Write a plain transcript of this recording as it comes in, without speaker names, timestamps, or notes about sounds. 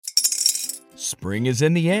Spring is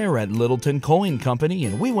in the air at Littleton Coin Company,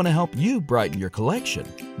 and we want to help you brighten your collection.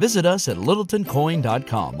 Visit us at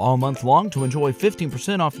littletoncoin.com all month long to enjoy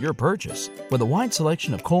 15% off your purchase. With a wide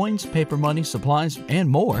selection of coins, paper money, supplies, and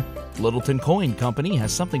more, Littleton Coin Company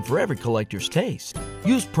has something for every collector's taste.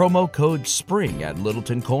 Use promo code SPRING at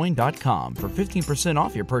littletoncoin.com for 15%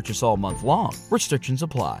 off your purchase all month long. Restrictions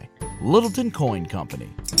apply. Littleton Coin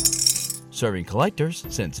Company. Serving collectors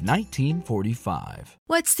since 1945.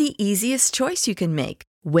 What's the easiest choice you can make?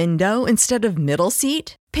 Window instead of middle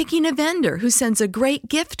seat? Picking a vendor who sends a great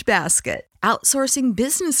gift basket? Outsourcing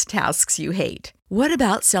business tasks you hate? What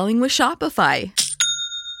about selling with Shopify?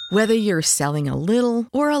 Whether you're selling a little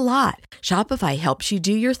or a lot, Shopify helps you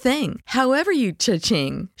do your thing, however you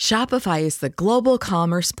cha-ching. Shopify is the global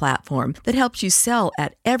commerce platform that helps you sell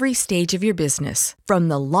at every stage of your business. From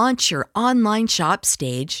the launch your online shop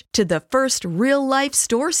stage to the first real-life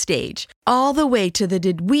store stage, all the way to the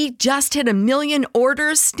did we just hit 1 million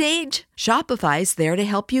orders stage. Shopify's there to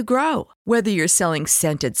help you grow. Whether you're selling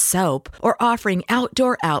scented soap or offering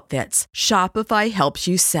outdoor outfits, Shopify helps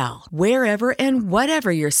you sell. Wherever and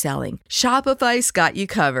whatever you're selling, Shopify's got you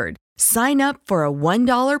covered. Sign up for a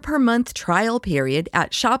 $1 per month trial period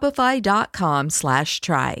at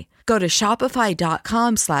shopify.com/try. Go to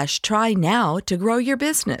shopify.com/try now to grow your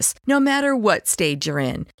business, no matter what stage you're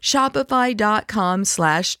in.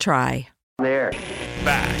 Shopify.com/try. There.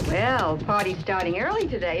 Back Well, party's starting early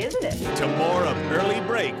today, isn't it? to more of Early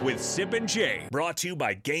Break with Sip and Jay, brought to you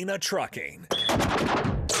by Gaina Trucking.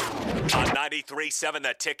 On 93.7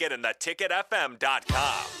 The Ticket and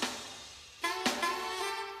theticketfm.com.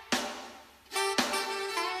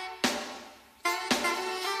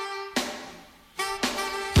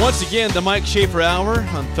 Once again, the Mike Schaefer Hour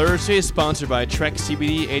on Thursday is sponsored by Trek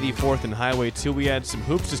CBD, 84th and Highway 2. We had some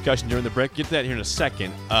hoops discussion during the break. Get to that here in a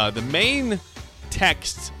second. The main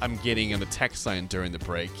text I'm getting on the text line during the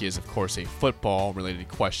break is, of course, a football-related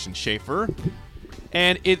question, Schaefer.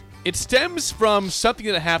 And it stems from something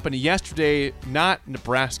that happened yesterday, not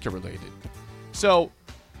Nebraska-related. So,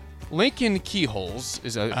 Lincoln Keyholes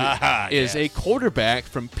is a quarterback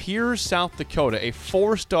from Pierre, South Dakota, a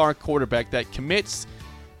four-star quarterback that commits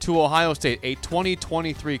to Ohio State, a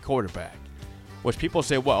 2023 quarterback, which people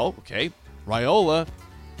say, well, okay, Dylan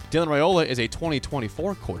Raiola is a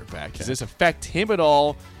 2024 quarterback. Does this affect him at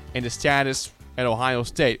all and his status at Ohio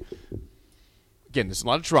State? Again, there's a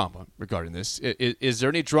lot of drama regarding this. Is there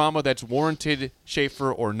any drama that's warranted,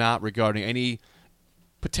 Schaefer, or not regarding any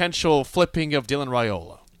potential flipping of Dylan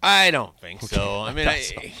Raiola? I don't think so. I mean,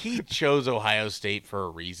 he chose Ohio State for a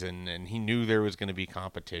reason, and he knew there was going to be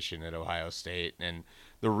competition at Ohio State. And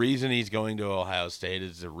the reason he's going to Ohio State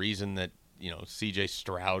is the reason that, C.J.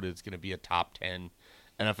 Stroud is going to be a top 10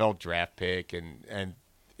 NFL draft pick, and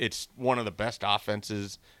it's one of the best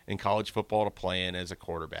offenses in college football to play in as a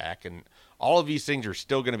quarterback. And all of these things are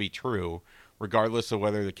still going to be true, regardless of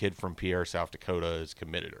whether the kid from Pierre, South Dakota is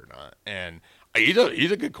committed or not. And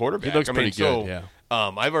he's a good quarterback. He looks pretty good, yeah.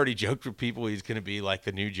 I've already joked with people he's going to be like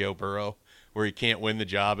the new Joe Burrow, where he can't win the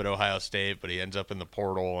job at Ohio State, but he ends up in the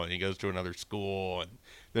portal and he goes to another school, and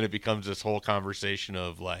then it becomes this whole conversation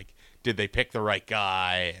of, like, did they pick the right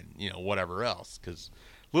guy and, whatever else. Because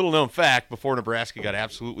little known fact, before Nebraska got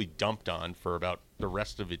absolutely dumped on for about the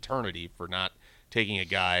rest of eternity for not taking a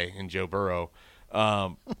guy in Joe Burrow,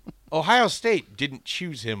 Ohio State didn't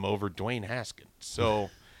choose him over Dwayne Haskins.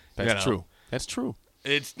 So That's true. That's true.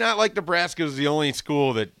 It's not like Nebraska is the only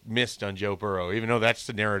school that missed on Joe Burrow, even though that's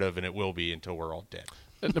the narrative, and it will be until we're all dead.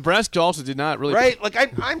 Nebraska also did not really... Right? Like,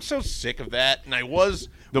 I'm so sick of that, and I was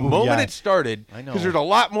the moment it started, because there's a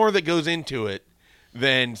lot more that goes into it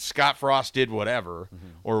than Scott Frost did whatever,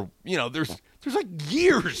 or, there's like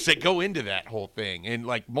years that go into that whole thing, and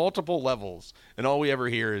like multiple levels, and all we ever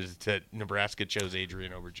hear is that Nebraska chose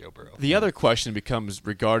Adrian over Joe Burrow. The other question becomes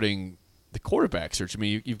regarding the quarterback search. I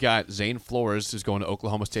mean, you've got Zane Flores, who's going to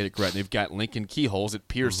Oklahoma State at Gretna. You've got Lincoln Keyholes at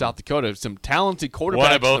Pierce, South Dakota. Some talented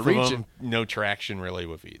quarterbacks in the region. Of them, no traction really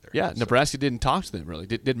with either. Yeah, so. Nebraska didn't talk to them really.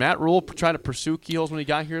 Did Matt Rule try to pursue Keyholes when he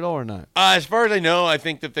got here at all, or not? As far as I know, I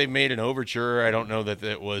think that they made an overture. I don't know that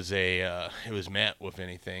it was it was met with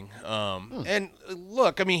anything. And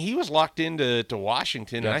look, I mean, he was locked into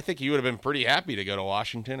Washington, and I think he would have been pretty happy to go to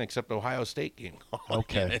Washington, except Ohio State came along.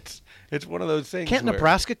 Okay, it's one of those things. Can't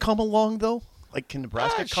Nebraska come along though? Like, can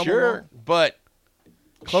Nebraska come along? But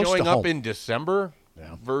Close showing to up home. in December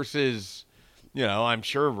versus, I'm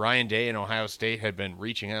sure Ryan Day and Ohio State had been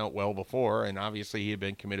reaching out well before, and obviously he had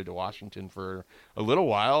been committed to Washington for a little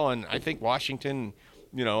while, and I think Washington,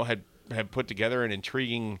 had put together an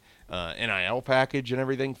intriguing NIL package and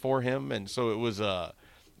everything for him, and so it was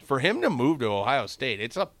for him to move to Ohio State,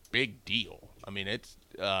 it's a big deal. mean, it's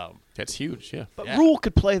That's huge, yeah. But Rule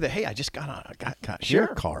could play the, hey, I just got here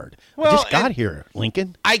card. I just got here,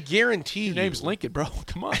 Lincoln. I guarantee Your name's Lincoln, bro.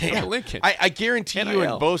 Come on, Lincoln. I guarantee you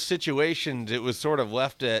NIL. in both situations it was sort of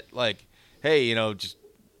left at like, hey, just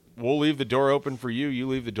we'll leave the door open for you. You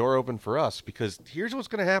leave the door open for us. Because here's what's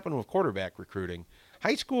going to happen with quarterback recruiting.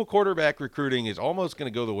 High school quarterback recruiting is almost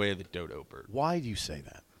going to go the way of the dodo bird. Why do you say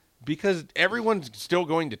that? Because everyone's still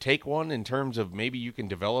going to take one in terms of maybe you can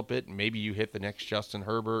develop it, maybe you hit the next Justin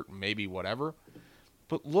Herbert, maybe whatever.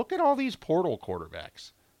 But look at all these portal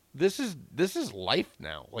quarterbacks. This is life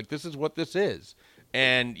now. Like, this is what this is.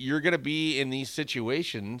 And you're going to be in these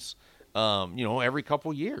situations, every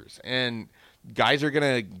couple years. And guys are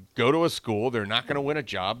going to go to a school. They're not going to win a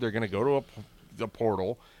job. They're going to go to the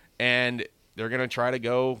portal, and they're going to try to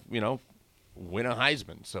go, win a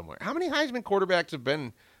Heisman somewhere. How many Heisman quarterbacks have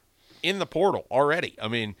been in the portal already? I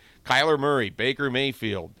mean, Kyler Murray, Baker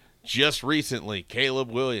Mayfield, just recently,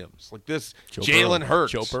 Caleb Williams. Like this, Jalen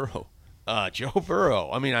Hurts. Joe Burrow. Joe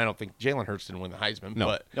Burrow. I mean, I don't think Jalen Hurts didn't win the Heisman.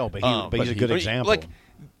 But he's a good example. Like,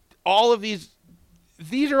 all of these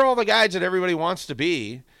are all the guys that everybody wants to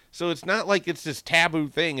be. So it's not like it's this taboo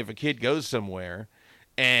thing if a kid goes somewhere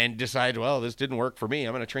and decides, well, this didn't work for me,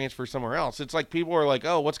 I'm going to transfer somewhere else. It's like people are like,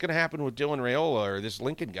 oh, what's going to happen with Dylan Raiola or this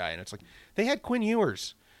Lincoln guy? And it's like, they had Quinn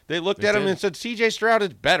Ewers. They looked at him and said, C.J. Stroud is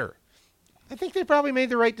better. I think they probably made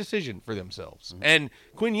the right decision for themselves. Mm-hmm. And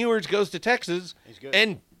Quinn Ewers goes to Texas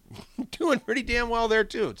and doing pretty damn well there,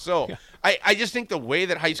 too. So I just think the way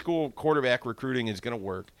that high school quarterback recruiting is going to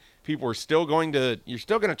work, you're still going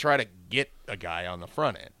to try to get a guy on the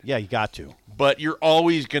front end. Yeah, you got to. But you're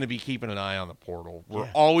always going to be keeping an eye on the portal. We're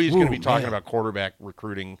always going to be talking about quarterback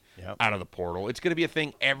recruiting out of the portal. It's going to be a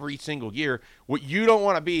thing every single year. What you don't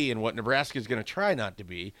want to be and what Nebraska is going to try not to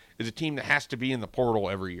be is a team that has to be in the portal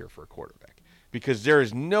every year for a quarterback. Because there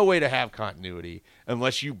is no way to have continuity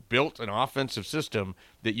unless you built an offensive system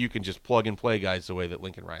that you can just plug and play guys the way that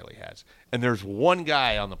Lincoln Riley has. And there's one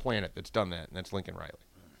guy on the planet that's done that, and that's Lincoln Riley.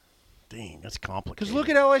 Dang, that's complicated. Because look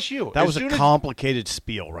at LSU. That was a complicated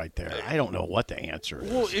spiel right there. I don't know what the answer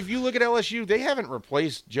is. Well, if you look at LSU, they haven't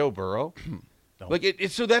replaced Joe Burrow. No. Like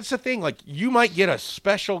so that's the thing. Like, you might get a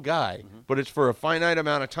special guy, but it's for a finite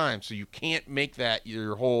amount of time, so you can't make that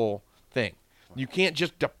your whole thing. You can't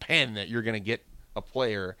just depend that you're going to get a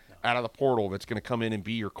player out of the portal that's going to come in and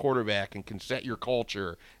be your quarterback and can set your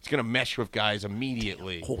culture. It's going to mesh with guys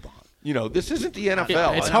immediately. Hold on. This isn't the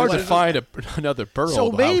NFL. It's hard to find another Burrow.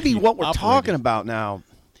 So maybe what we're talking about now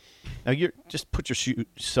you're just put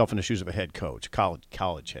yourself in the shoes of a head coach,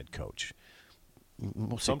 college head coach.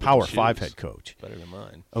 We'll say Power 5 head coach. Better than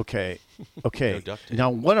mine. Okay. No Now,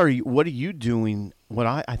 what are you doing?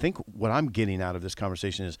 I think what I'm getting out of this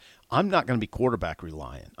conversation is I'm not going to be quarterback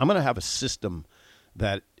reliant. I'm going to have a system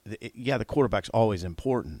that, the quarterback's always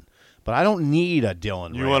important, but I don't need a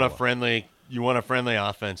Dylan. You want a friendly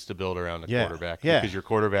offense to build around the quarterback because your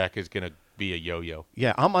quarterback is going to be a yo-yo.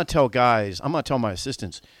 Yeah, I'm going to tell my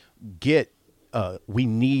assistants, we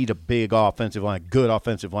need a big offensive line, good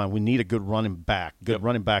offensive line. We need a good running back,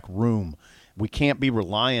 running back room. We can't be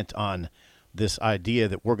reliant on this idea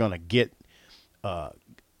that we're going to get a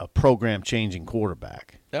program-changing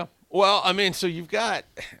quarterback. Yeah. Well, I mean, so you've got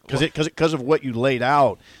because of what you laid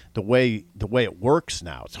out, the way it works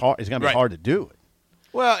now. It's hard. It's going to be hard to do it.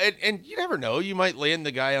 Well, and you never know. You might land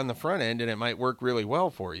the guy on the front end, and it might work really well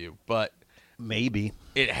for you. But maybe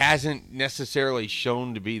it hasn't necessarily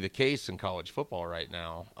shown to be the case in college football right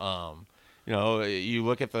now. You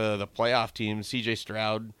look at the playoff teams. C.J.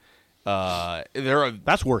 Stroud,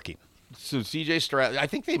 that's working. So C.J. Stroud, I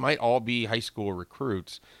think they might all be high school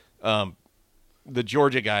recruits. The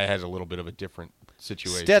Georgia guy has a little bit of a different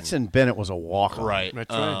situation. Stetson Bennett was a walk-on. Right. That's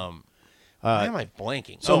right. Why am I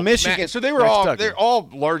blanking? So Michigan. So they all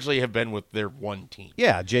largely have been with their one team.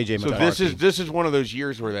 Yeah, J.J. So McCarthy. this is one of those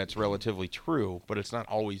years where that's relatively true, but it's not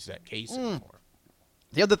always that case anymore.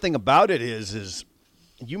 The other thing about it is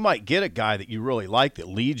you might get a guy that you really like that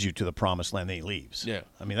leads you to the promised land that he leaves. Yeah.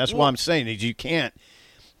 I mean, that's why I'm saying is you can't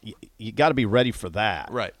 – you got to be ready for that.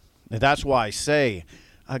 Right. And that's why I say,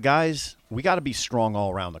 guys, we got to be strong all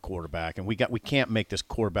around the quarterback, and we can't make this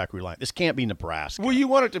quarterback reliant. This can't be Nebraska. Well, you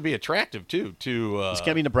want it to be attractive, too. This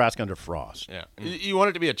can't be Nebraska under Frost. Yeah. You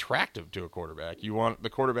want it to be attractive to a quarterback. You want the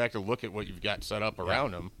quarterback to look at what you've got set up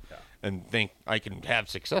around him and think, I can have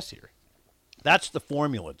success here. That's the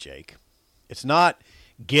formula, Jake. It's not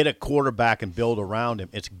get a quarterback and build around him.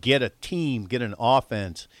 It's get a team, get an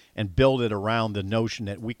offense, and build it around the notion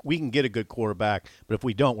that we can get a good quarterback, but if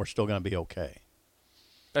we don't, we're still going to be okay.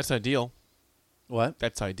 That's ideal. What?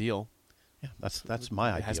 That's ideal. Yeah, that's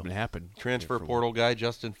my idea. It hasn't happened. Transfer portal guy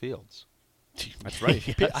Justin Fields. That's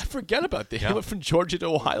right. I forget about that. He went from Georgia to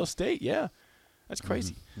Ohio State. Yeah. That's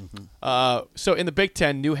crazy. So in the Big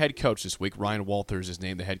Ten, new head coach this week. Ryan Walters is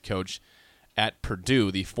named the head coach at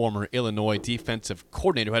Purdue. The former Illinois defensive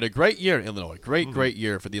coordinator who had a great year in Illinois. Great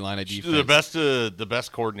year for the Illini defense. The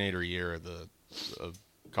best coordinator year of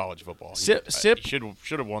college football. Sip should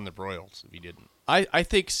have won the Broyles if he didn't. I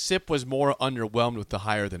think Sip was more underwhelmed with the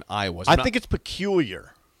hire than I was. I think it's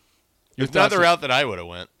peculiar. It's not the route that I would have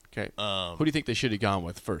went. Okay. Who do you think they should have gone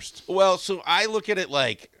with first? Well, so I look at it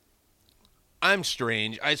like I'm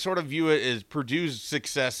strange. I sort of view it as Purdue's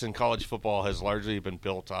success in college football has largely been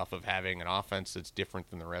built off of having an offense that's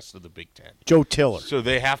different than the rest of the Big Ten. Joe Tiller. So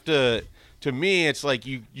they have to me, it's like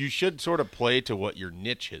you should sort of play to what your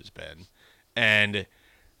niche has been. And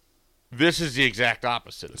this is the exact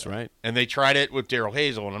opposite of That's that. right. And they tried it with Darrell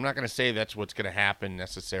Hazel, and I'm not going to say that's what's going to happen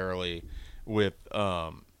necessarily with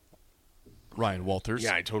Ryan Walters.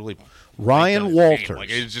 Yeah, I totally Ryan Walters.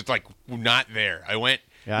 Like, it's just like not there. I went.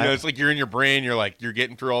 Yeah, It's like you're in your brain. You're like you're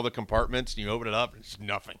getting through all the compartments, and you open it up, and it's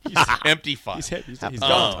nothing. Empty file. He's Happens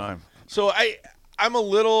gone. all the time. So I'm a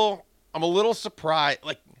little surprised.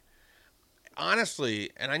 Like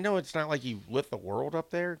honestly, and I know it's not like you lit the world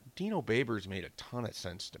up there. Dino Babers made a ton of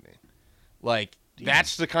sense to me. Like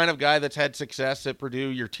that's the kind of guy that's had success at Purdue.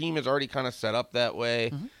 Your team is already kind of set up that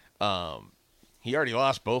way. Mm-hmm. He already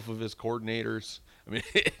lost both of his coordinators. I mean,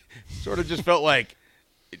 it sort of just felt like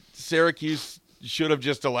Syracuse should have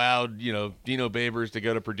just allowed, Dino Babers to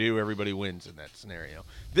go to Purdue. Everybody wins in that scenario.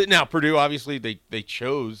 Now, Purdue, obviously, they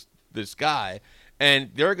chose this guy, and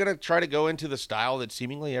they're going to try to go into the style that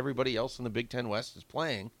seemingly everybody else in the Big Ten West is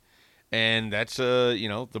playing, and that's,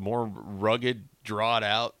 the more rugged,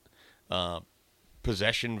 drawn-out,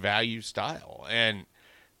 possession value style. And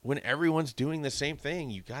when everyone's doing the same thing,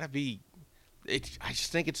 you got to be I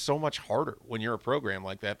just think it's so much harder when you're a program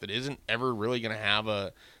like that isn't ever really going to have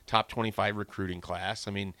a top 25 recruiting class.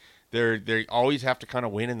 I mean, they always have to kind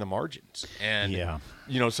of win in the margins. And,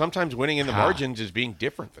 sometimes winning in the margins is being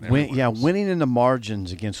different than everyone else. Winning in the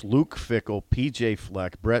margins against Luke Fickell, P.J.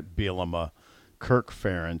 Fleck, Brett Bielema, Kirk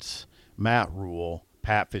Ferentz, Matt Rule,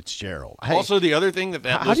 Pat Fitzgerald. Also, the other thing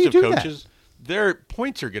that list of coaches, their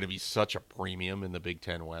points are going to be such a premium in the Big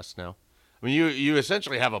Ten West now. I mean, you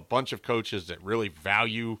essentially have a bunch of coaches that really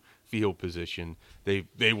value field position.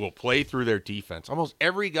 They will play through their defense. Almost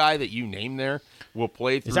every guy that you name there will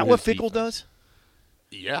play through. Is that what his Fickell defense. does?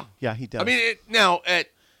 Yeah. Yeah, he does. I mean, now at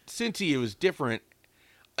Cincy it was different.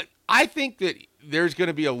 I think that there's going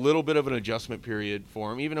to be a little bit of an adjustment period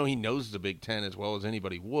for him, even though he knows the Big Ten as well as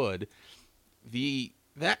anybody would.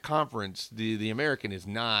 That conference, the American, is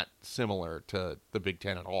not similar to the Big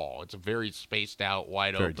Ten at all. It's a very spaced out,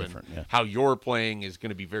 wide very open. Different, yeah. How you're playing is going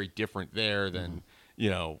to be very different there than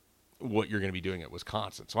what you're going to be doing at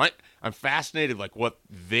Wisconsin. So I'm fascinated like what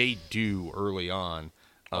they do early on,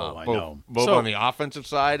 both on the offensive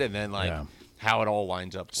side and then how it all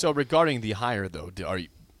lines up. So regarding the hire though, are you?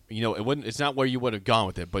 It's not where you would have gone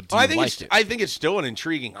with it, but do you like it? I think it's still an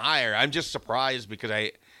intriguing hire. I'm just surprised because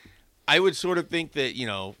I would sort of think that,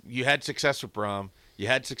 you had success with Brom, you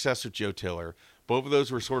had success with Joe Tiller. Both of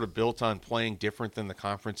those were sort of built on playing different than the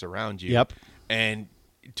conference around you. Yep. And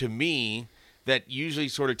to me, that usually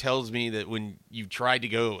sort of tells me that when you try to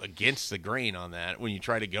go against the grain on that, when you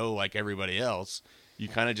try to go like everybody else, you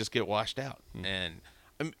kind of just get washed out. And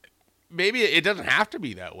maybe it doesn't have to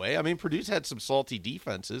be that way. I mean, Purdue's had some salty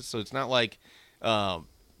defenses, so it's not like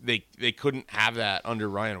they couldn't have that under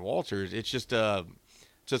Ryan Walters. It's just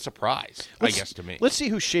it's a surprise, I guess, to me. Let's see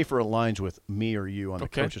who Schaefer aligns with, me or you, on the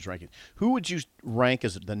coaches ranking. Who would you rank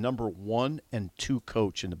as the number 1 and 2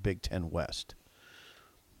 coach in the Big Ten West?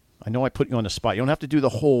 I know I put you on the spot. You don't have to do the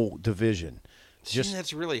whole division.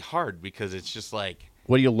 That's really hard because it's just like,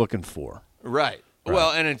 what are you looking for? Right.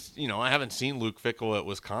 Well, and it's I haven't seen Luke Fickell at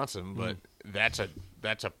Wisconsin, but that's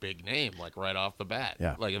a big name, like right off the bat.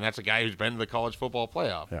 Yeah. Like, and that's a guy who's been to the college football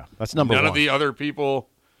playoff. Yeah, that's number 1. None of the other people.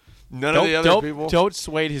 Don't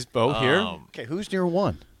sway his boat here. Okay, who's near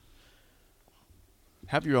 1?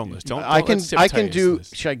 Have your own list. Don't. I can do.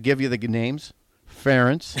 List. Should I give you the names?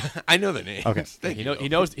 Ferentz. I know the names. Okay. He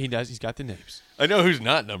knows. He does. He's got the names. I know who's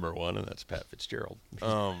not number 1, and that's Pat Fitzgerald.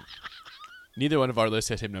 Neither one of our lists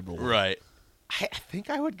has him number 1. Right. I think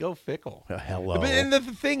I would go Fickell. Hello. And the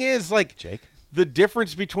thing is, like, Jake, the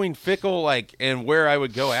difference between Fickell, and where I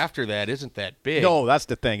would go after that isn't that big. No, that's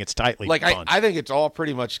the thing. It's tightly bunched. I think it's all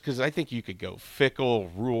pretty much because I think you could go Fickell,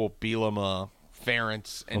 Rule, Bielema,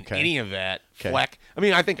 Ferentz, and Okay. any of that. Okay. Fleck. I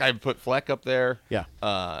mean, I think I'd put Fleck up there. Yeah.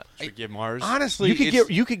 Should give Mars. Honestly, You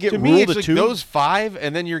could get to me, Rule it's to like 2. those 5,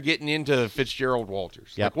 and then you're getting into Fitzgerald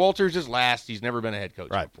Walters. Yep. Like Walters is last. He's never been a head coach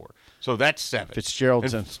before. So that's 7.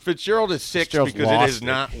 Fitzgerald's and in- Fitzgerald is 6 Fitzgerald's because it lost has it.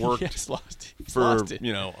 not worked Yes, he's for lost it.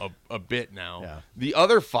 a bit now. Yeah. The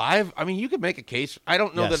other 5, I mean, you could make a case. I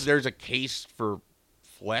don't know Yes. that there's a case for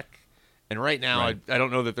Fleck, and right now I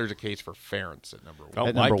don't know that there's a case for Ferentz at number 1. Oh,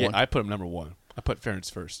 At number 1. I put him number 1. I put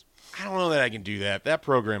Ferentz first. I don't know that I can do that. That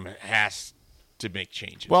program has to make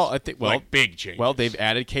changes. Well, I think like big changes. Well, they've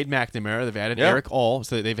added Cade McNamara. They've added Yeah. Eric All.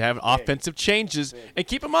 So they've had offensive changes. And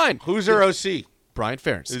keep in mind, Who's their OC? Brian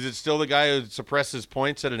Ferentz. Is it still the guy who suppresses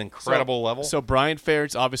points at an incredible level? So Brian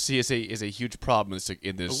Ferentz obviously is a huge problem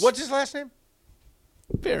in this. What's his last name?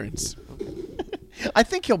 Ferentz? I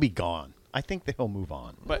think he'll be gone. I think they'll move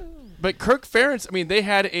on. But Kirk Ferentz, I mean, they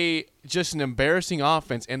had just an embarrassing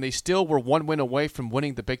offense, and they still were 1 win away from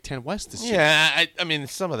winning the Big Ten West this year. Yeah, I mean,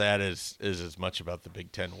 some of that is as much about the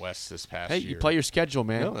Big Ten West this past Hey, year. you play your schedule,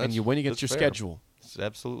 man, No, and you win against your that's fair. schedule. It's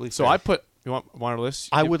absolutely So fair. I put. You want a list?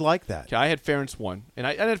 I would like that. Okay, I had Ferentz 1, and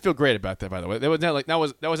I didn't feel great about that. By the way, that was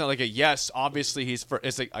not like a yes. Obviously, he's first.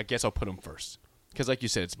 It's like I guess I'll put him first because, like you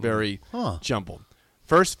said, it's very jumbled.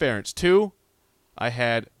 First, Ferentz. 2, I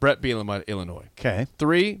had Brett Bielema at Illinois. Okay.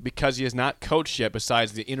 3, because he has not coached yet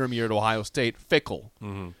besides the interim year at Ohio State, Fickle.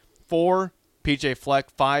 4, PJ Fleck.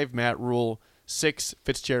 5, Matt Rule. 6,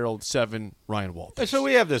 Fitzgerald. 7, Ryan Walters. So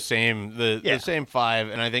we have the same the same 5,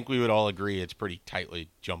 and I think we would all agree it's pretty tightly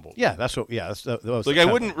jumbled. Yeah, that's what. Yeah, that's Like I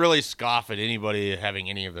wouldn't really scoff at anybody having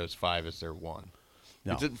any of those 5 as their 1.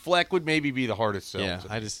 No. Fleck would maybe be the hardest sell.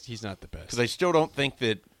 Yeah, he's not the best. Because I still don't think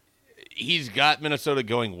that he's got Minnesota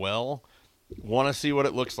going well. Want to see what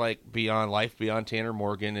it looks like beyond Tanner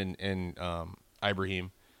Morgan and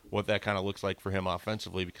Ibrahim, what that kind of looks like for him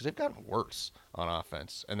offensively, because they've gotten worse on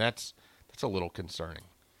offense, and that's a little concerning.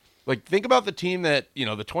 Like, think about the team that, the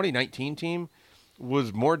 2019 team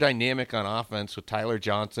was more dynamic on offense with Tyler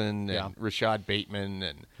Johnson and Rashad Bateman,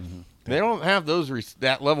 and they don't have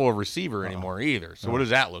that level of receiver anymore either. So what does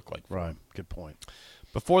that look like? Right. Good point.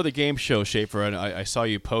 Before the game show, Schaefer, and I saw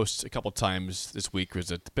you post a couple times this week.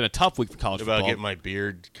 It's been a tough week for college About football. getting my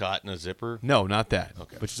beard caught in a zipper? No, not that.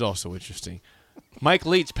 Okay. Which is also interesting. Mike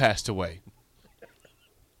Leach passed away.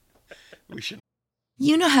 We should.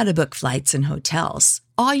 You know how to book flights and hotels.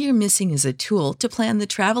 All you're missing is a tool to plan the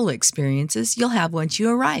travel experiences you'll have once you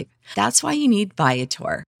arrive. That's why you need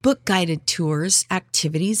Viator. Book guided tours,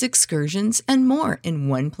 activities, excursions, and more in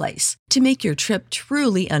one place to make your trip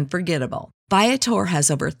truly unforgettable. Viator has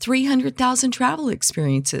over 300,000 travel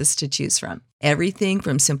experiences to choose from. Everything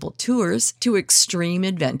from simple tours to extreme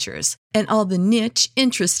adventures and all the niche,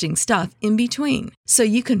 interesting stuff in between. So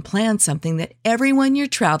you can plan something that everyone you're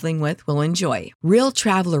traveling with will enjoy. Real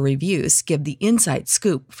traveler reviews give the inside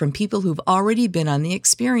scoop from people who've already been on the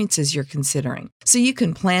experiences you're considering. So you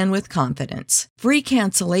can plan with confidence. Free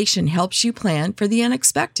cancellation helps you plan for the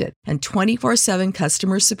unexpected. And 24/7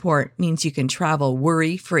 customer support means you can travel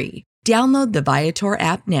worry-free. Download the Viator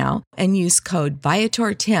app now and use code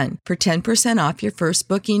Viator10 for 10% off your first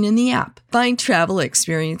booking in the app. Find travel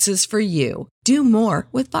experiences for you. Do more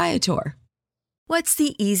with Viator. What's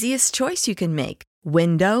the easiest choice you can make?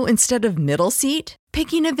 Window instead of middle seat?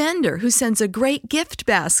 Picking a vendor who sends a great gift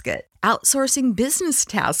basket? Outsourcing business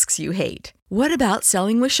tasks you hate? What about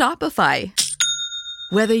selling with Shopify?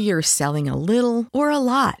 Whether you're selling a little or a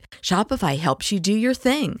lot, Shopify helps you do your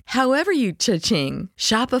thing, however you cha-ching.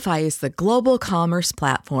 Shopify is the global commerce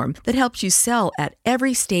platform that helps you sell at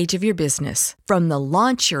every stage of your business. From the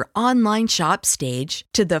launch your online shop stage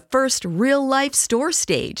to the first real-life store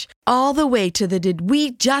stage, all the way to the did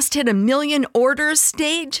we just hit 1 million orders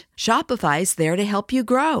stage. Shopify's there to help you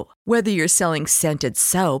grow. Whether you're selling scented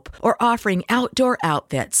soap or offering outdoor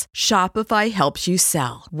outfits, Shopify helps you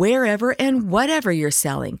sell. Wherever and whatever you're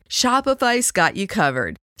selling, Shopify's got you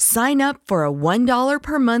covered. Sign up for a $1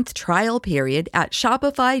 per month trial period at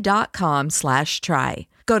shopify.com/try.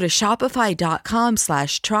 Go to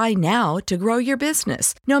shopify.com/try now to grow your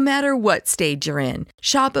business, no matter what stage you're in.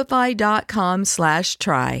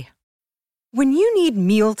 Shopify.com/try. When you need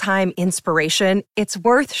mealtime inspiration, it's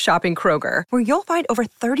worth shopping Kroger, where you'll find over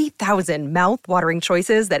 30,000 mouth-watering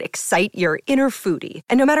choices that excite your inner foodie.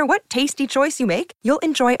 And no matter what tasty choice you make, you'll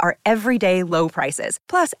enjoy our everyday low prices,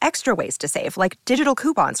 plus extra ways to save, like digital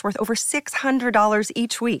coupons worth over $600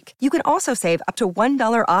 each week. You can also save up to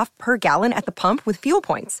 $1 off per gallon at the pump with fuel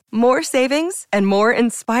points. More savings and more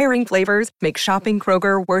inspiring flavors make shopping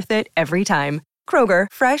Kroger worth it every time. Kroger,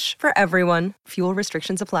 fresh for everyone. Fuel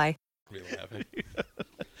restrictions apply.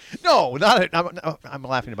 No, not. I'm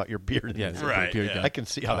laughing about your beard. Yeah, it's Right, beard yeah. guy. I can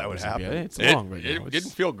see how that would happen. Yeah, it's It, long right now. it It's-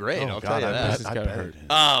 didn't feel great. I'll tell you I that. bet, gotta I hurt.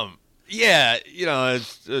 bet. Yeah,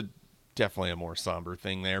 it's definitely a more somber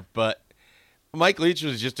thing there. But Mike Leach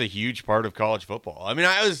was just a huge part of college football. I mean,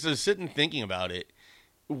 I was sitting thinking about it.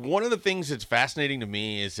 One of the things that's fascinating to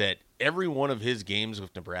me is that every one of his games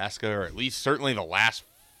with Nebraska, or at least certainly the last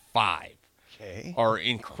 5, are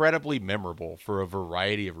incredibly memorable for a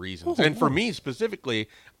variety of reasons. And for me specifically,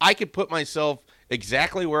 I could put myself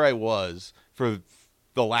exactly where I was for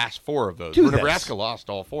the last 4 of those. Where Nebraska lost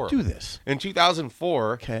all 4 of them. Do this. In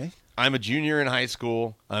 2004, Okay. I'm a junior in high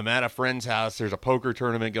school. I'm at a friend's house. There's a poker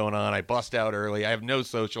tournament going on. I bust out early. I have no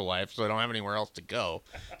social life, so I don't have anywhere else to go.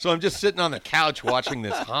 So I'm just sitting on the couch watching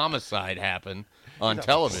this homicide happen on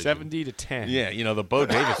television. 70-10. Yeah, the Bo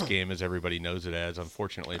Davis game, as everybody knows it as,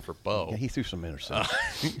 unfortunately for Bo. Yeah, he threw some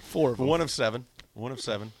interceptions. 4 of them. 1 of 7. 1 of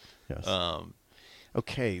 7. Yes.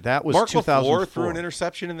 Okay, that was Mark 2004. LaFleur threw an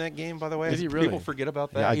interception in that game, by the way. Did he really? People forget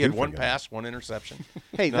about that. Yeah, I he had do 1 forget. pass, 1 interception.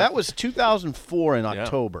 Hey, that was 2004 in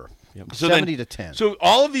October. So 70-10. So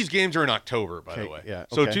all of these games are in October, by the Okay, way. yeah,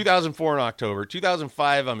 So okay. 2004 in October.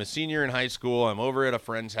 2005, I'm a senior in high school. I'm over at a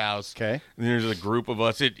friend's house. Okay. And there's a group of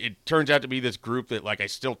us. It turns out to be this group that I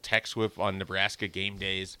still text with on Nebraska game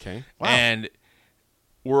days. Okay. Wow. And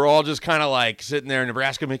we're all just kind of sitting there.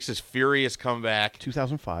 Nebraska makes this furious comeback.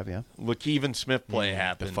 2005, yeah. LaKeven Smith play The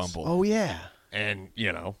happens. fumble. Oh, yeah. And,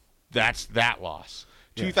 that's that loss.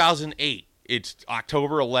 2008, it's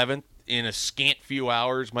October 11th. In a scant few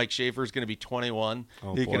hours, Mike Schaefer is going to be 21.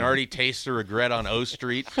 Oh, He boy. can already taste the regret on O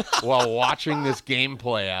Street while watching this game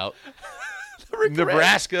play out.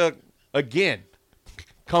 Nebraska, again,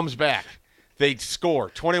 comes back. They score.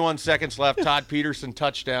 21 seconds left. Todd Peterson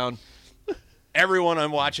touchdown. Everyone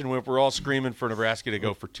I'm watching with, we're all screaming for Nebraska to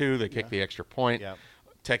go for 2. They kick the extra point. Yeah.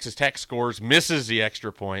 Texas Tech scores, misses the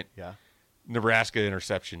extra point. Yeah. Nebraska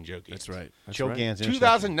interception, Joe Gans. That's right. That's Joe right. Gans. interception.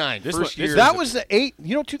 2009, This first one- year. That was the 8.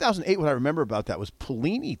 2008, what I remember about that was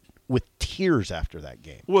Pelini with tears after that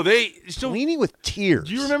game. Well, they still. Pelini with tears.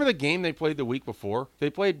 Do you remember the game they played the week before? They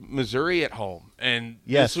played Missouri at home, and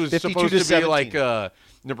Yes, this was 52 supposed to to be 17.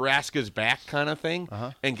 Nebraska's back kind of thing,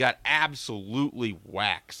 and got absolutely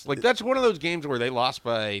waxed. That's one of those games where they lost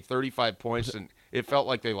by 35 points, and it felt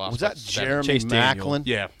like they lost. Was by that 7. Jeremy Chase Daniel. Macklin?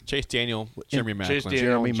 Yeah. Chase Daniel, Jeremy Chase Macklin. Daniel.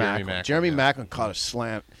 Jeremy Jeremy Macklin. Macklin, Jeremy yeah. Macklin caught a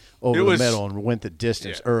slant over It the was- middle and went the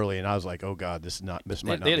distance Yeah. early, and I was like, "Oh God, this might They not."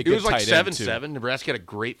 had a be It was good like tight end, 7-7. Nebraska had a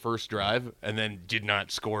great first drive, and then did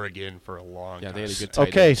not score again for a long Yeah, time. they had a good tight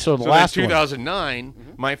Okay, end. so the So last then one.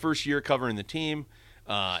 2009, my first year covering the team,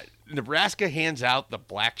 Nebraska hands out the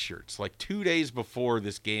black shirts 2 days before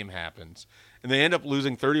this game happens, and they end up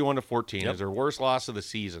losing 31-14 as their worst loss of the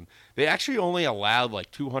season. They actually only allowed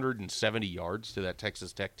 270 yards to that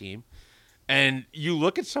Texas Tech team. And you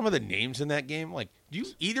look at some of the names in that game, do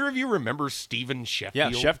either of you remember Steven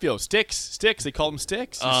Sheffield? Yeah, Sheffield. Sticks. They called him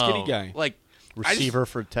Sticks. He's a skinny guy. receiver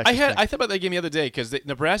for Texas. I Tech. thought about that game the other day because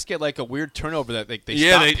Nebraska had a weird turnover that they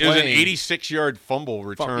Yeah, stopped it was an playing 86-yard fumble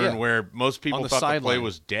return yeah. where most people on the thought the play sideline.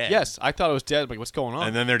 was dead. Yes, I thought it was dead. What's going on?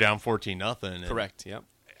 And then they're down 14-0. Correct. Yep.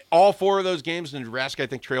 All 4 of those games, Nebraska, I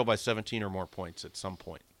think, trailed by 17 or more points at some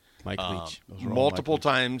point. Mike Leach. Multiple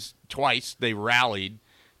times, twice, they rallied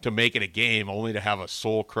to make it a game, only to have a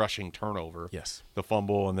soul-crushing turnover. Yes. The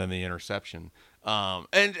fumble and then the interception.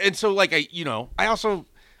 And so,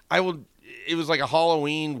 it was like a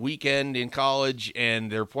Halloween weekend in college,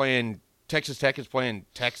 and they're playing, Texas Tech is playing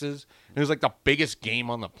Texas. And it was the biggest game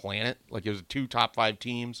on the planet. It was 2 top 5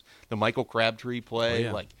 teams. The Michael Crabtree play.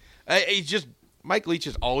 Oh, yeah. It's just, Mike Leach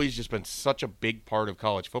has always just been such a big part of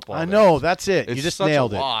college football. I know, that's it. It's You just such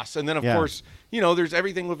nailed a it. loss. And then, of Yeah. course, there's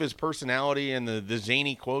everything with his personality and the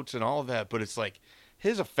zany quotes and all of that. But it's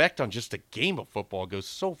his effect on just a game of football goes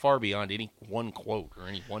so far beyond any one quote or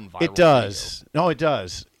any one viral It does. No, it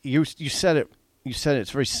does. You said it. You said it. It's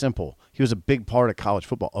very simple. He was a big part of college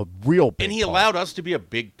football, a real big And he part. allowed us to be a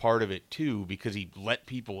big part of it, too, because he let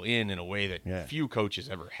people in a way that Yeah. few coaches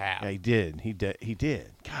ever have. Yeah, he did. He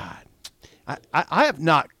did. God. I have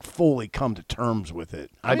not fully come to terms with it.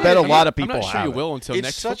 I bet a lot of people I'm not sure have you it. will until It's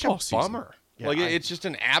next such football a bummer. Yeah, It's just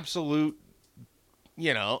an absolute,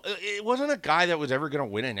 it wasn't a guy that was ever going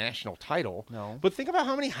to win a national title. No. But think about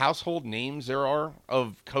how many household names there are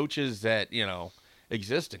of coaches that,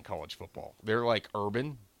 exist in college football. They're like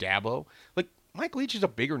Urban, Dabo. Mike Leach is a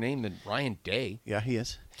bigger name than Ryan Day. Yeah, he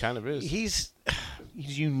is. Kind of is. He's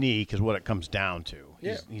unique, is what it comes down to.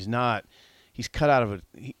 Yeah. He's not. He's cut out of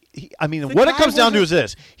it. I mean, The what it guy comes down to wasn't-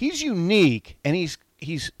 is this: he's unique and he's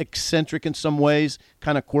eccentric in some ways,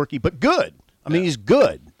 kind of quirky, but good. I mean, he's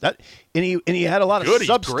good. And he had a lot of Good, he's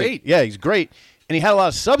substance. great. Yeah, he's great. and he had a lot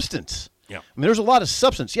of substance. Yeah. I mean, there's a lot of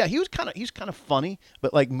substance. Yeah, he was kind of funny,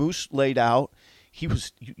 but like Moose laid out, he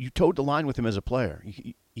was you towed the line with him as a player.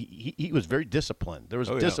 He was very disciplined. There was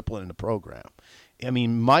discipline in the program. I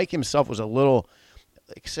mean, Mike himself was a little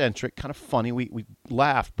eccentric, kind of funny. We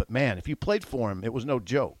laughed, but man, if you played for him, it was no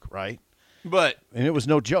joke, right? And it was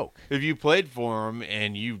no joke. If you played for him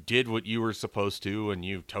and you did what you were supposed to and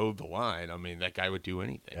you towed the line, I mean, that guy would do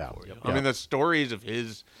anything for you. I mean, the stories of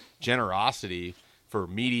his generosity for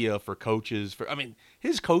media, for coaches,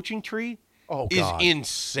 his coaching tree is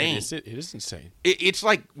insane. It is insane. It's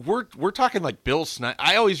like we're talking like Bill Snyder.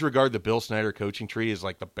 I always regard the Bill Snyder coaching tree as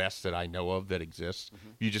like the best that I know of that exists. Mm-hmm.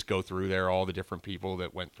 You just go through there, all the different people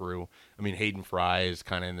that went through. I mean, Hayden Fry is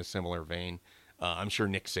kind of in the similar vein. I'm sure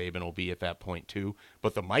Nick Saban will be at that point too.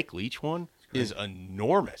 But the Mike Leach one is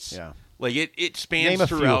enormous. Yeah. Like it spans Name a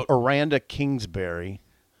throughout. few. Aranda Kingsbury.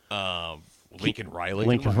 Lincoln Riley.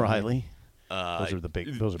 Those are the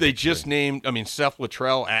big. Those are they big just three. named. I mean, Seth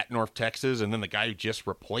Luttrell at North Texas, and then the guy who just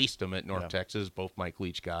replaced him at North Texas, both Mike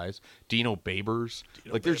Leach guys. Dino Babers.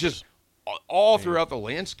 There's just all throughout the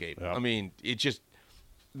landscape. Yeah. I mean, it just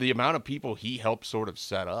the amount of people he helped sort of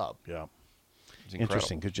set up. Yeah. Is incredible.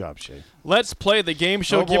 Interesting. Good job, Shay. Let's play the game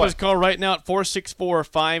show. Oh, Give boy. us a call right now at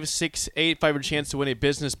 464-568. Have a chance to win a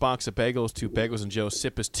business box of bagels to Bagels and Joe.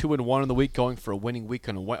 Sip is 2-1 in the week, going for a winning week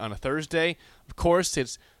on a Thursday. Of course,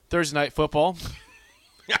 it's Thursday night football.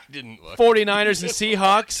 I didn't look. 49ers and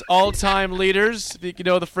Seahawks, all-time leaders. You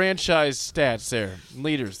know the franchise stats there.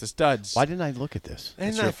 Leaders, the studs. Why didn't I look at this?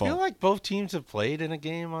 And your I fault. feel like both teams have played in a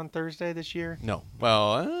game on Thursday this year. No.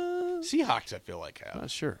 Well, Seahawks, I feel like have. not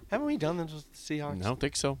sure. Haven't we done this with the Seahawks? I don't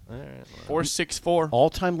think so. All right, 464.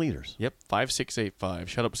 All-time leaders. Yep, 5685.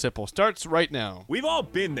 Shut up, Sipple. Starts right now. We've all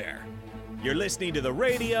been there. You're listening to the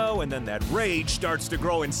radio, and then that rage starts to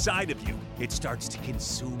grow inside of you. It starts to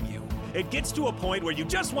consume you. It gets to a point where you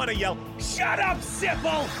just want to yell, "Shut up,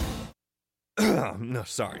 Sipple!" No,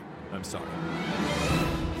 sorry. I'm sorry.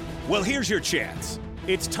 Well, here's your chance.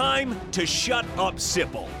 It's time to shut up,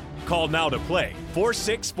 Sipple. Call now to play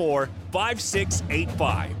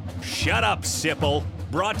 464-5685. Shut up, Sipple.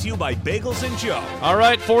 Brought to you by Bagels and Joe. All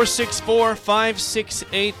right,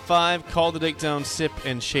 464-5685. Call the Takedown Sip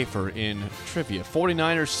and Schaefer in trivia.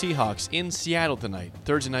 49ers Seahawks in Seattle tonight.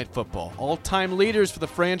 Thursday night football. All-time leaders for the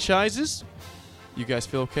franchises. You guys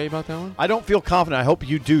feel okay about that one? I don't feel confident. I hope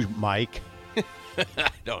you do, Mike. I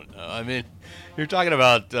don't know. I mean, you're talking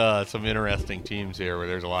about some interesting teams here where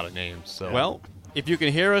there's a lot of names. So. Well, if you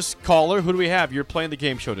can hear us, caller, who do we have? You're playing the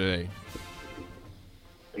game show today.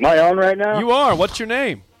 Am I on right now? You are. What's your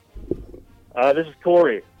name? This is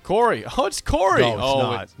Corey. Corey. Oh, it's Corey. No, it's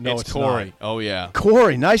not. No, it's it's Corey. not. Oh, yeah.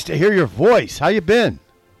 Corey, nice to hear your voice. How you been,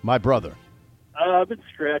 my brother? I've been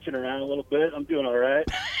scratching around a little bit. I'm doing all right.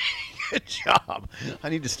 Good job. I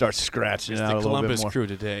need to start scratching It's out the a little bit Columbus more. crew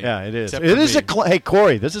today. Yeah, it is. Except It for is me. hey,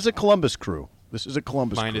 Corey, this is a Columbus crew. This is a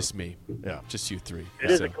Columbus Minus crew. me. Yeah. Just you three. It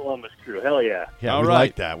is a Columbus crew. Hell yeah. Yeah, All we right.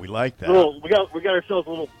 like that. We like that. Little, we got ourselves a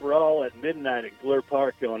little brawl at midnight at Glure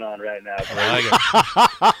Park going on right now.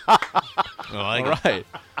 All right.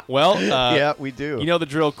 Well, yeah, we do. You know the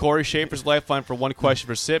drill, Corey. Schaefer's Lifeline for one question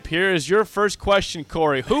for Sip. Here is your first question,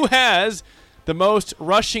 Corey. Who has the most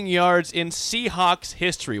rushing yards in Seahawks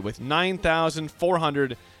history with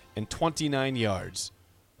 9,429 yards?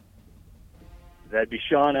 That'd be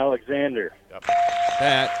Sean Alexander.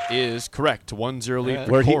 That is correct. 1-0 lead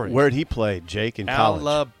for Where'd Corey. he play? Jake in college.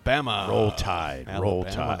 Alabama. Roll Tide. Roll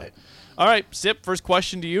Alabama. Tide. All right, Sip, first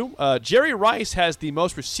question to you. Jerry Rice has the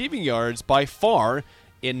most receiving yards by far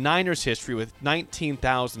in Niners history with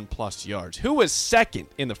 19,000-plus yards. Who was second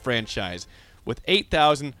in the franchise with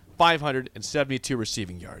 8,572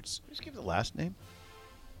 receiving yards? Just give the last name.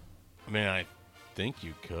 I mean, I think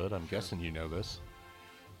you could. I'm guessing you know this.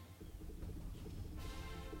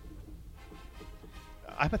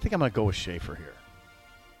 I think I'm going to go with Schaefer here.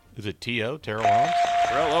 Is it T.O., Terrell Owens?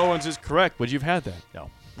 Terrell Owens is correct. Would you have had that?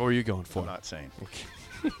 No. What were you going for? I'm not saying.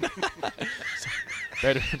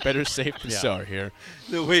 Better safe than sorry here.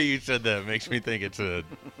 The way you said that makes me think it's a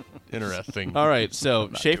interesting. All right,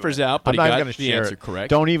 so Schaefer's out, but I'm he not got going to the share answer it.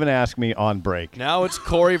 correct. Don't even ask me on break. Now it's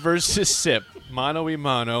Corey versus Sip. Mano y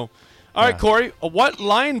mano. All right, Corey, what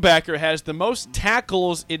linebacker has the most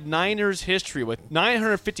tackles in Niners history with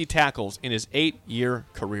 950 tackles in his 8-year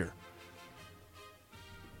career?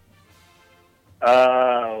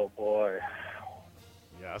 Oh, boy.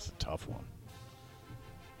 Yeah, that's a tough one.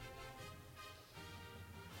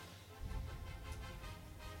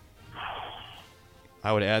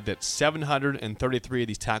 I would add that 733 of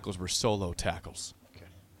these tackles were solo tackles. Okay.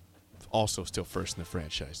 Also still first in the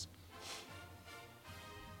franchise.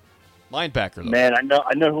 Linebacker, though. Man, I know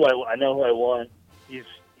who I want.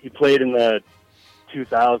 He played in the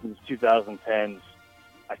 2000s, 2010s.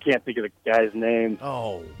 I can't think of the guy's name.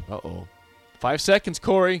 Oh. Uh-oh. 5 seconds,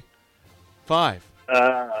 Corey. 5.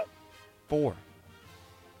 4.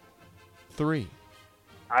 3.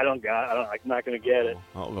 I'm not going to get it.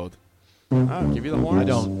 I'll give you the horns. I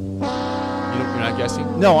don't. You're not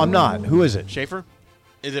guessing? No, I'm not. Who is it? Schaefer?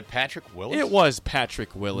 Is it Patrick Willis? It was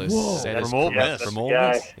Patrick Willis. That is Ole Miss. From the Ole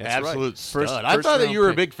guy. Miss. That's Absolute right. stud. First I thought that you were a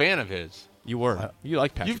round big pick. fan of his. You were. You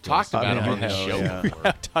like Patrick You've Willis. talked about him on I this have, show. yeah.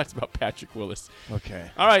 I've talked about Patrick Willis. Okay.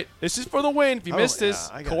 All right. This is for the win. If you missed this,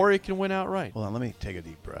 I got it. Corey can win outright. Hold on. Let me take a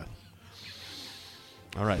deep breath.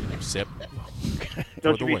 All right. Sip.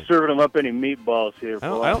 Don't you be serving them up any meatballs here,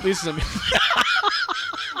 boy. I don't think this is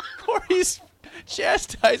Corey's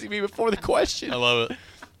chastising me before the question. I love it.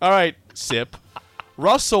 All right, Sip.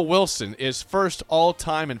 Russell Wilson is first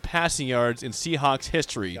all-time in passing yards in Seahawks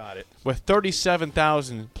history. Got it. With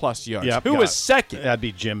 37,000 plus yards. Yep, Who got is it. second? That'd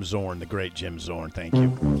be Jim Zorn, the great Jim Zorn. Thank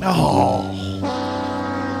you.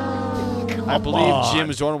 I believe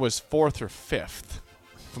Jim Zorn was 4th or 5th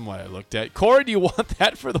from what I looked at. Corey, do you want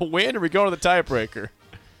that for the win, or are we going to the tiebreaker?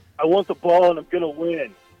 I want the ball, and I'm going to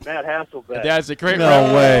win. Matt Hasselbeck. That's a great No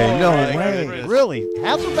round. way. No Oh, my way. goodness. Really?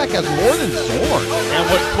 Hasselbeck has more than Zorn. And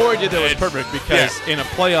what Corey did there was perfect because in a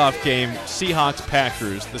playoff game,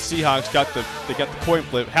 Seahawks-Packers, the Seahawks got the coin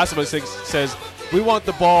flip. Hasselbeck says, "We want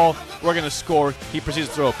the ball. We're going to score." He proceeds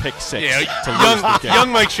to throw a pick six. Yeah, to lose the game. young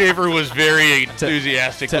Mike Schaefer was very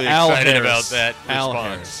enthusiastically Al excited Harris. about that Al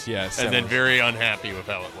response. Harris, yes, and that then was- very unhappy with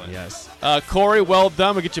how it went. Yes. Corey, well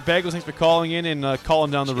done. We'll get you bagels. Thanks for calling in and calling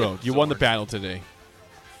down the road. You won the battle today.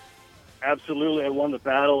 Absolutely, I won the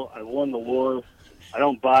battle. I won the war. I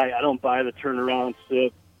don't buy the turnaround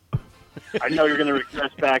Sip. I know you're going to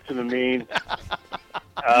regress back to the mean.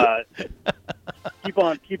 Keep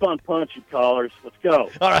on punching, callers. Let's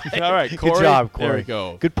go. All right. All right, Corey. Good job, Corey. There we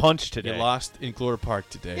go. Good punch today. You lost in Glory Park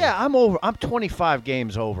today. Yeah, I'm 25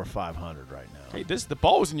 games over 500 right now. Hey, the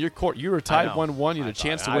ball was in your court. You were tied I know. 1-1. You had a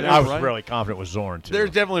chance to win I was outright. really confident with Zorn, too. There's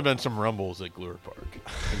definitely been some rumbles at Glure Park.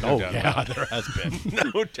 Oh, doubt yeah, about it. there has been.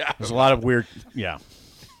 No doubt. There's a lot of weird, yeah.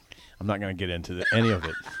 I'm not going to get into any of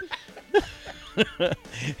it.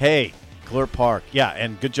 Hey, Glure Park. Yeah,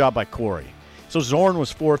 and good job by Corey. So Zorn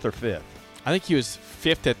was 4th or 5th. I think he was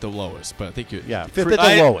 5th at the lowest, but I think you. Yeah, 5th at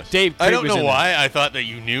the lowest. Dave, I Craig don't was know in why. I thought that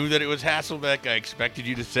you knew that it was Hasselbeck. I expected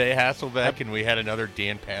you to say Hasselbeck, and we had another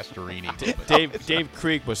Dan Pastorini. there. Dave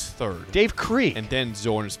Krieg was 3rd. Dave Creek. And then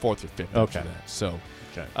Zorn is 4th or 5th after Okay. that. So,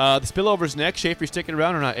 Okay. the spillover's next. Schaefer, you sticking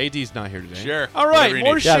around or not? AD's not here today. Sure. All right, Whatever you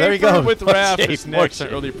more need. Yeah, there you Schaefer go. with More Raph Schaefer, is more next on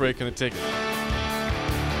Schaefer. Early Break on the Ticket.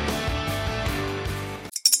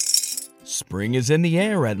 Spring is in the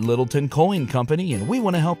air at Littleton Coin Company, and we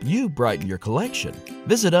want to help you brighten your collection.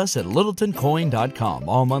 Visit us at littletoncoin.com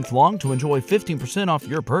all month long to enjoy 15% off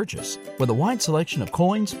your purchase. With a wide selection of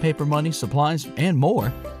coins, paper money, supplies, and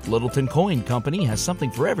more, Littleton Coin Company has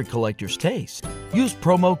something for every collector's taste. Use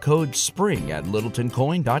promo code SPRING at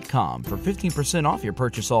littletoncoin.com for 15% off your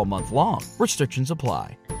purchase all month long. Restrictions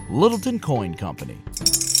apply. Littleton Coin Company.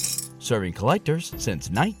 Serving collectors since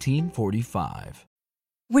 1945.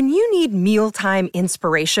 When you need mealtime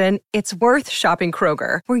inspiration, it's worth shopping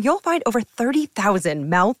Kroger, where you'll find over 30,000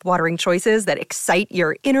 mouth-watering choices that excite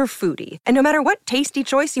your inner foodie. And no matter what tasty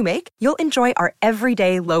choice you make, you'll enjoy our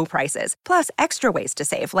everyday low prices, plus extra ways to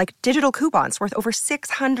save, like digital coupons worth over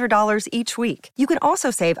 $600 each week. You can also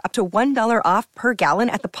save up to $1 off per gallon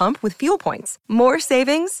at the pump with fuel points. More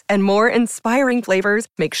savings and more inspiring flavors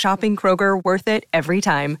make shopping Kroger worth it every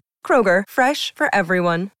time. Kroger, fresh for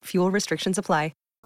everyone. Fuel restrictions apply.